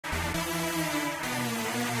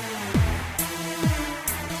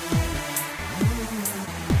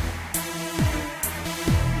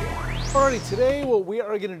Alrighty, today what we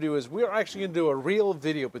are going to do is we are actually going to do a real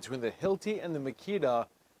video between the Hilti and the Makita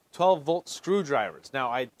 12-volt screwdrivers.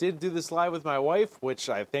 Now, I did do this live with my wife, which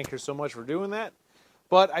I thank her so much for doing that.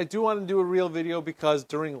 But I do want to do a real video because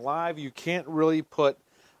during live, you can't really put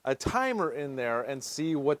a timer in there and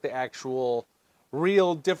see what the actual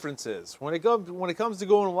real difference is. When it comes to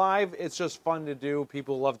going live, it's just fun to do.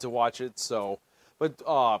 People love to watch it. But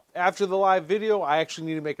after the live video, I actually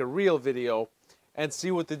need to make a real video and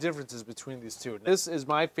see what the difference is between these two. This is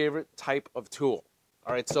my favorite type of tool.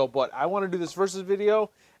 All right, but I want to do this versus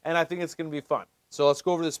video, and I think it's going to be fun. So let's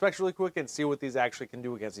go over the specs really quick and see what these actually can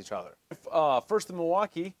do against each other. First, the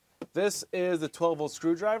Milwaukee. This is the 12-volt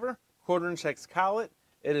screwdriver, quarter-inch hex collet.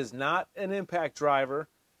 It is not an impact driver.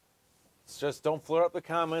 It's just don't flare up the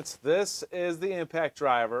comments. This is the impact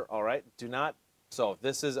driver. All right, so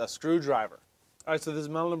this is a screwdriver. All right, so this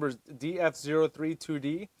model number is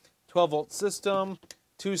DF032D. 12-volt system,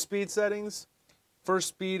 2 speed settings. First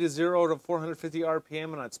speed is 0 to 450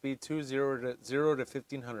 RPM, and on speed 2, 0 to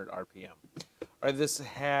 1500 RPM. All right, this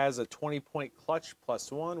has a 20-point clutch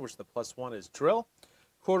 +1, which the +1 is drill.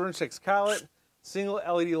 Quarter-inch hex collet, single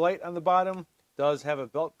LED light on the bottom. Does have a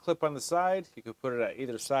belt clip on the side. You can put it at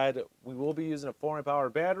either side. We will be using a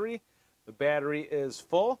 4-amp-hour battery. The battery is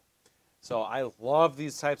full, so I love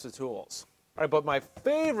these types of tools. All right, but my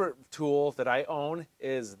favorite tool that I own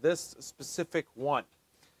is this specific one.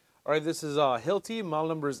 All right, this is a Hilti. Model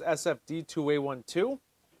number is SFD2A12,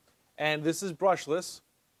 and this is brushless.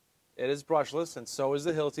 It is brushless, and so is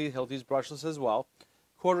the Hilti. Hilti's brushless as well.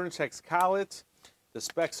 Quarter-inch hex collet. The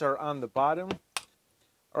specs are on the bottom.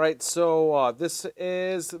 All right, so on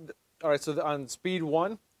speed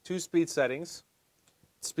 1, 2 speed settings.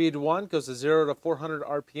 Speed 1 goes to 0 to 400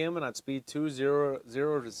 RPM, and on speed 2, 0 to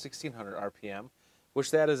 1600 RPM,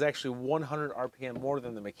 which that is actually 100 RPM more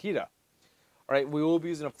than the Makita. All right, we will be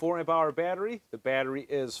using a 4-amp-hour battery. The battery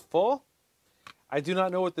is full. I do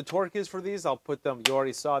not know what the torque is for these. I'll put them, you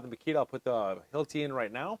already saw the Makita, I'll put the Hilti in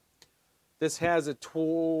right now. This has a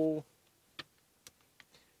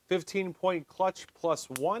 15-point clutch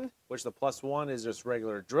 +1, which the +1 is just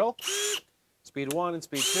regular drill. Speed 1 and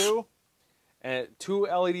speed 2. And two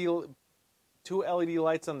LED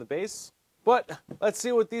lights on the base. But let's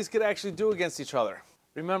see what these could actually do against each other.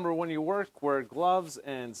 Remember, when you work, wear gloves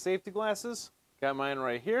and safety glasses. Got mine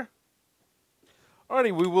right here.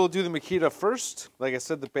 Alrighty, we will do the Makita first. Like I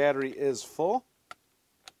said, the battery is full.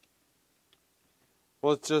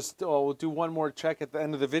 We'll do one more check at the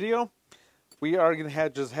end of the video. We are going to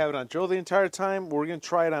just have it on drill the entire time. We're going to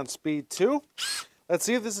try it on speed 2. Let's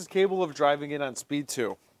see if this is capable of driving it on speed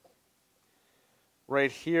 2.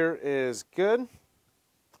 Right here is good.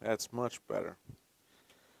 That's much better.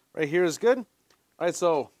 Right here is good. All right,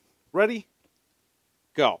 so ready?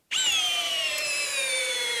 Go.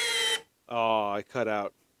 Oh, I cut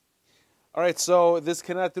out. All right, so this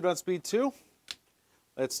cannot do it on speed 2.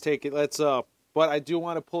 Let's take it. But I do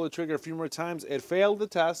want to pull the trigger a few more times. It failed the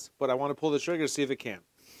test, but I want to pull the trigger to see if it can.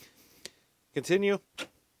 Continue.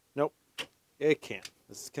 Nope. It can't.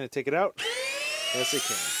 Can it take it out? Yes, it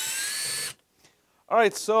can. All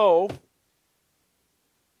right, so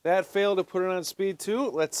that failed to put it on speed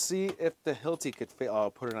 2. Let's see if the Hilti could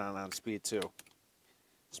put it on speed 2.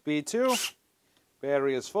 Speed 2,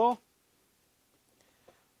 battery is full.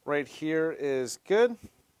 Right here is good.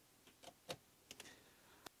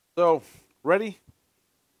 So, ready?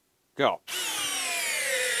 Go.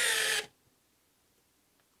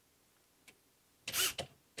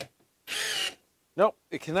 Nope,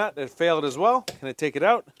 it cannot. It failed as well. Can it take it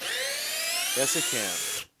out? Yes, it can.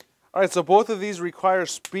 All right, so both of these require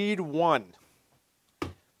speed 1.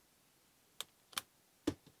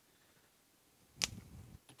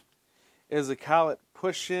 Is the collet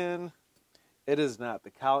push-in? It is not.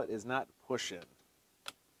 The collet is not push-in.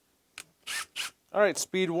 All right,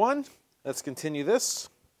 speed 1. Let's continue this.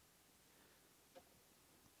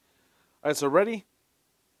 All right, so ready?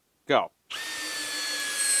 Go.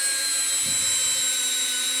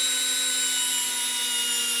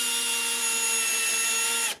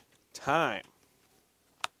 Time.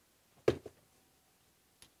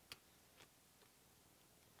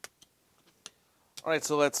 All right,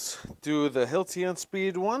 so let's do the Hilti on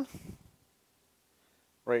speed 1.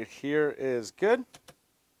 Right here is good. All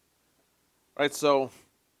right, so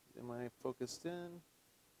am I focused in? All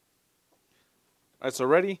right, so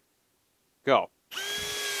ready? Go.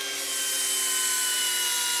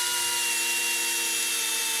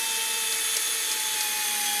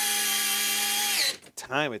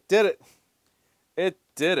 Time. It did it. It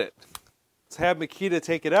did it. Let's have Makita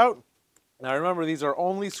take it out. Now remember, these are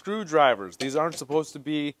only screwdrivers. These aren't supposed to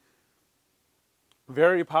be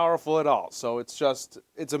very powerful at all. So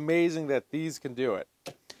it's amazing that these can do it.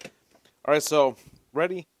 All right, so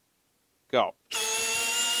ready, go.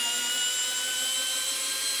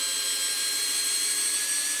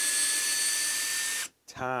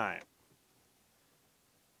 Time.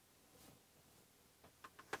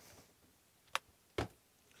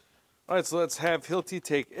 All right, so let's have Hilti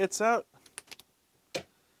take its out. All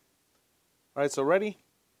right, so ready,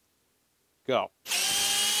 go.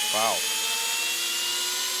 Wow.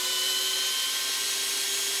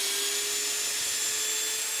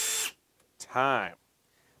 Time.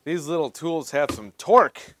 These little tools have some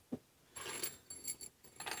torque.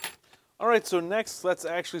 All right, so next let's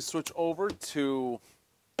actually switch over to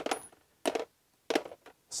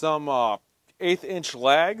some 1/8 inch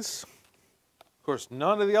lags. Of course,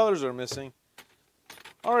 none of the others are missing.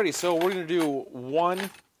 Alrighty, so we're going to do one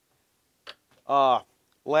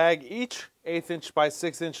lag each, 1/8 inch by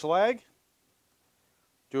 6 inch lag.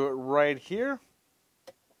 Do it right here.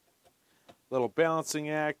 Little balancing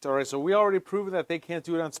act. Alright, so we already proven that they can't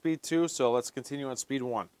do it on speed 2, so let's continue on speed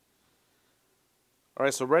 1.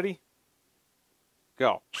 Alright, so ready?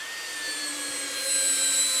 Go.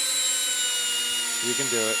 You can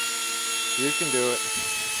do it. You can do it.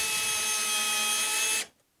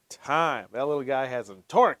 Time. That little guy has some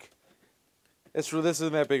torque. This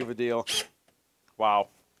isn't that big of a deal. Wow.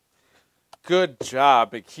 Good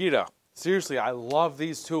job, Makita. Seriously, I love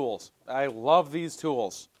these tools. I love these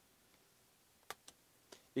tools.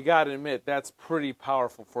 You got to admit, that's pretty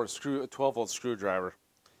powerful for a 12-volt screwdriver.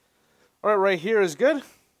 All right, right here is good.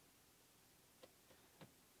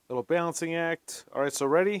 Little balancing act. All right, so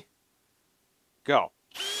ready? Go.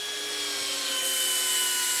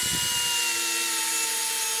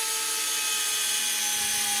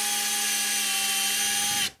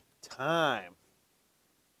 Time.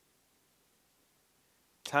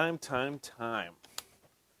 Time.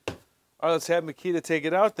 All right, let's have Makita take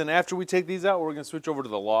it out. Then after we take these out, we're going to switch over to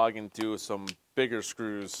the log and do some bigger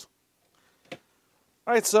screws.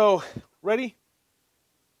 All right, so ready?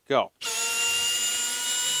 Go.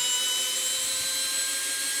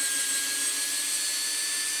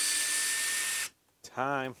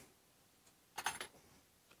 Time.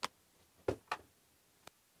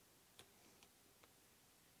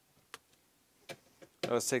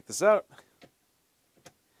 Now let's take this out.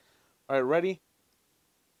 All right, ready?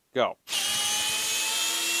 Go.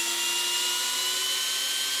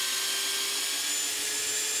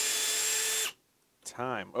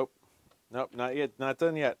 Time. Oh, nope, not yet. Not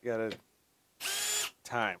done yet. Got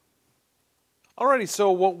time. Alrighty,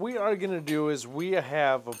 so what we are going to do is we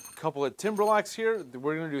have a couple of timber locks here.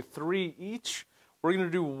 We're going to do 3 each. We're going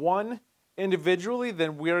to do 1 individually,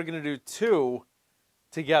 then we are going to do 2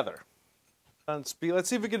 together. On speed, let's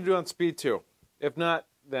see if we can do it on speed 2. If not,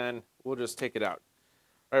 then we'll just take it out.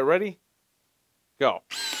 All right, ready? Go.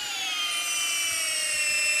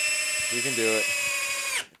 You can do it.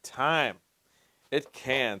 Time. It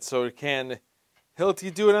can. So can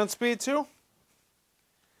Hilti do it on speed 2?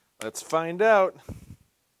 Let's find out.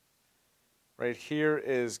 Right here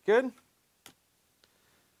is good. All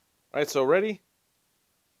right, so ready?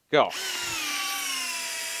 Go.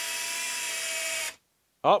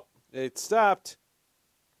 Oh, it stopped.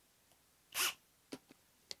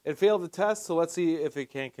 It failed the test, so let's see if it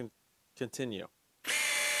can continue.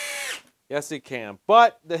 Yes, it can.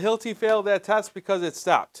 But the Hilti failed that test because it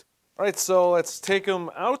stopped. All right, so let's take them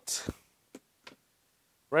out.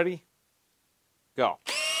 Ready? Go.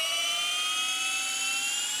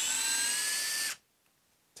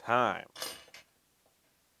 Time.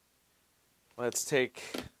 Let's take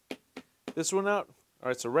this one out. All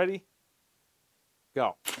right, so ready?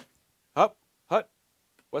 Go. Up, hut.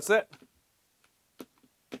 What's that?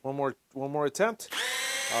 One more attempt.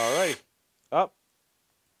 All right. Up.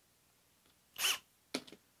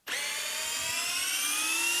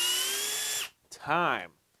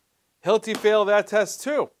 Time. Hilti failed that test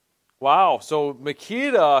too. Wow. So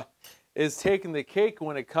Makita is taking the cake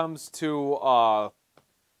when it comes to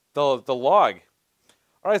the log.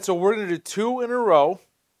 All right. So we're going to do 2 in a row.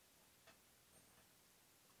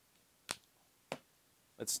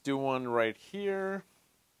 Let's do one right here.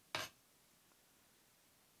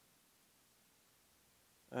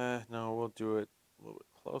 No, we'll do it a little bit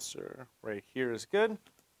closer. Right here is good.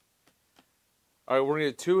 All right, we're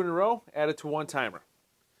going to do 2 in a row, add it to 1 timer.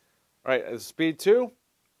 All right, speed 2,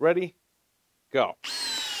 ready, go.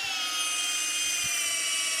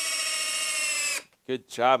 Good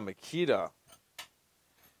job, Makita.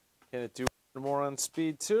 Can it do one more on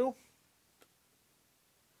speed 2? All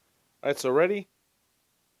right, so ready,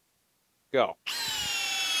 go.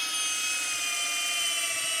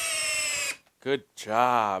 Good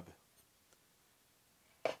job.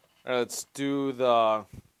 All right, let's do the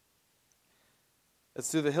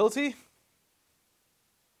Hilti.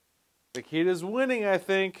 Makita's winning, I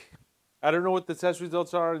think. I don't know what the test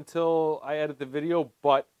results are until I edit the video,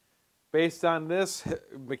 but based on this,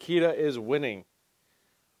 Makita is winning.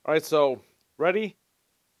 All right, so ready?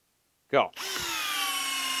 Go.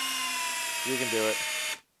 You can do it.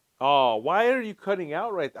 Oh, why are you cutting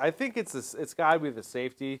out right there? I think it's got to be the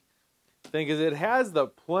safety thing, because it has the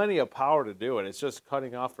plenty of power to do it. It's just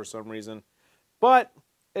cutting off for some reason. But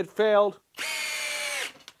it failed.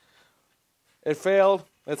 It failed.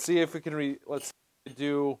 Let's see if we can let's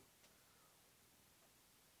see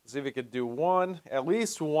if it could do one, at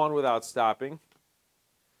least one without stopping.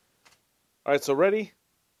 All right, so ready?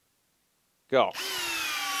 Go.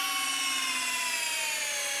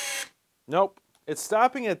 Nope. It's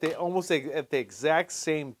stopping at almost at the exact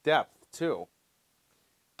same depth, too.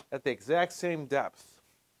 At the exact same depth.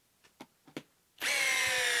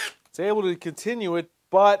 It's able to continue it,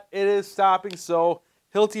 but it is stopping, so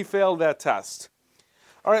Hilti failed that test.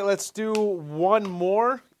 All right, let's do one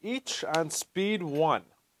more each on speed 1.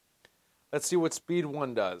 Let's see what speed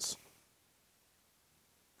 1 does.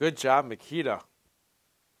 Good job, Makita.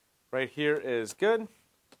 Right here is good. All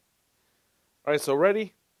right, so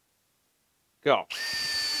ready? Go.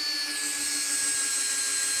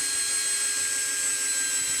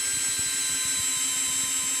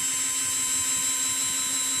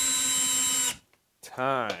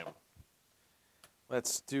 Time.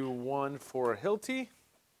 Let's do one for Hilti.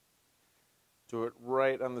 Do it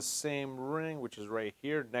right on the same ring, which is right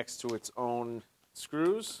here, next to its own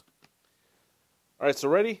screws. All right, so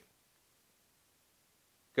ready?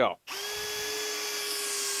 Go.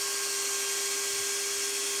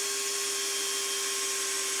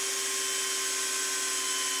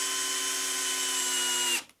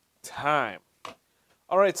 Time.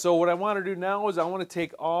 All right, so what I want to do now is I want to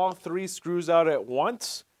take all 3 screws out at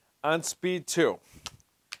once on speed 2.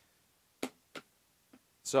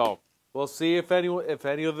 So we'll see if any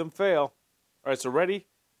of them fail. All right, so ready?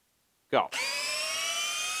 Go.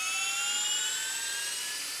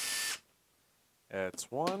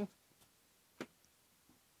 That's 1.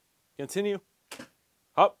 Continue.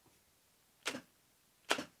 Up.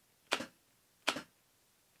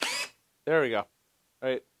 There we go. All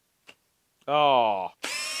right. Oh.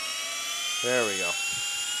 There we go.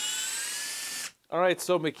 All right,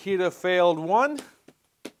 so Makita failed 1. All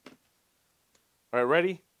right,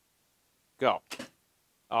 ready? Go.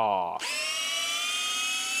 Oh.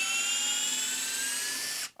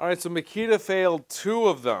 All right, so Makita failed 2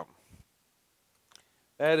 of them.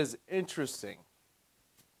 That is interesting.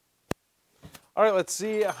 All right, let's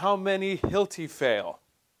see how many Hilti fail.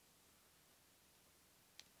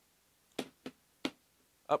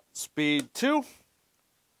 Up, speed 2.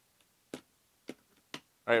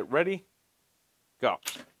 All right, ready? Go.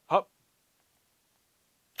 Up.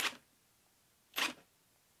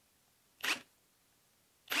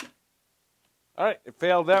 All right, it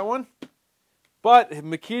failed that one. But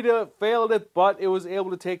Makita failed it, but it was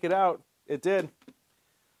able to take it out. It did.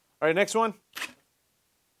 All right, next one.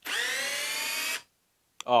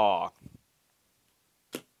 Aw.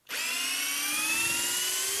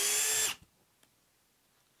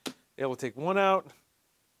 Yeah, we'll take one out.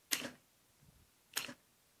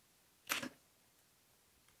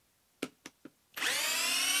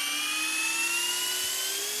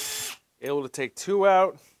 Able to take 2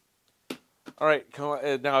 out. All right, come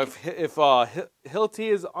on. Now if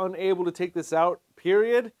Hilti is unable to take this out,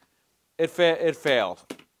 period, it failed.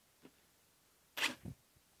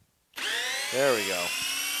 There we go.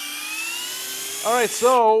 All right,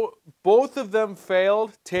 so both of them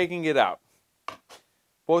failed taking it out.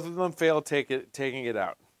 Both of them failed taking it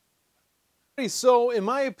out. So, in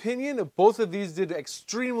my opinion, both of these did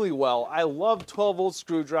extremely well. I love 12-volt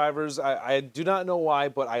screwdrivers. I do not know why,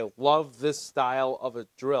 but I love this style of a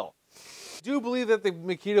drill. I do believe that the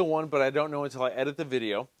Makita won, but I don't know until I edit the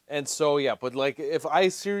video. And so, yeah, but like, if I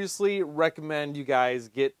seriously recommend you guys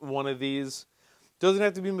get one of these, doesn't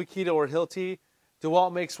have to be Makita or Hilti.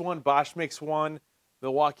 DeWalt makes one, Bosch makes one,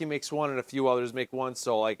 Milwaukee makes one, and a few others make one.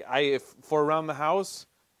 So, like, for around the house,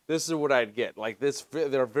 this is what I'd get. Like this,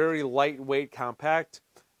 they're very lightweight, compact,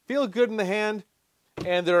 feel good in the hand,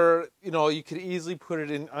 and they're, you could easily put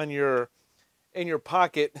it in your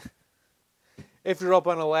pocket if you're up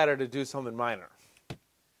on a ladder to do something minor.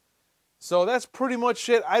 So that's pretty much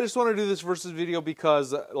it. I just want to do this versus video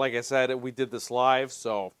because, like I said, we did this live.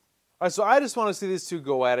 So I just want to see these two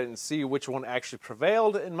go at it and see which one actually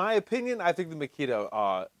prevailed. In my opinion, I think the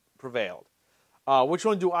Makita prevailed. Which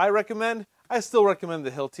one do I recommend? I still recommend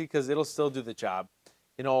the Hilti because it'll still do the job.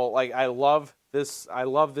 You know, like I love this. I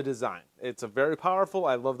love the design. It's a very powerful.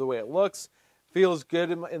 I love the way it looks. Feels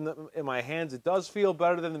good in my hands. It does feel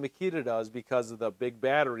better than the Makita does because of the big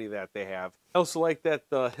battery that they have. I also like that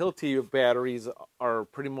the Hilti batteries are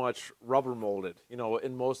pretty much rubber molded, you know,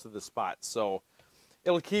 in most of the spots. So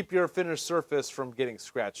it'll keep your finished surface from getting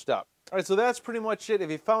scratched up. All right, so that's pretty much it.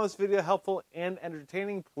 If you found this video helpful and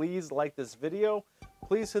entertaining, please like this video.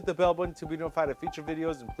 Please hit the bell button to be notified of future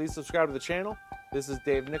videos, and please subscribe to the channel. This is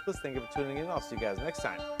Dave Nicholas. Thank you for tuning in. I'll see you guys next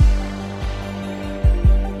time.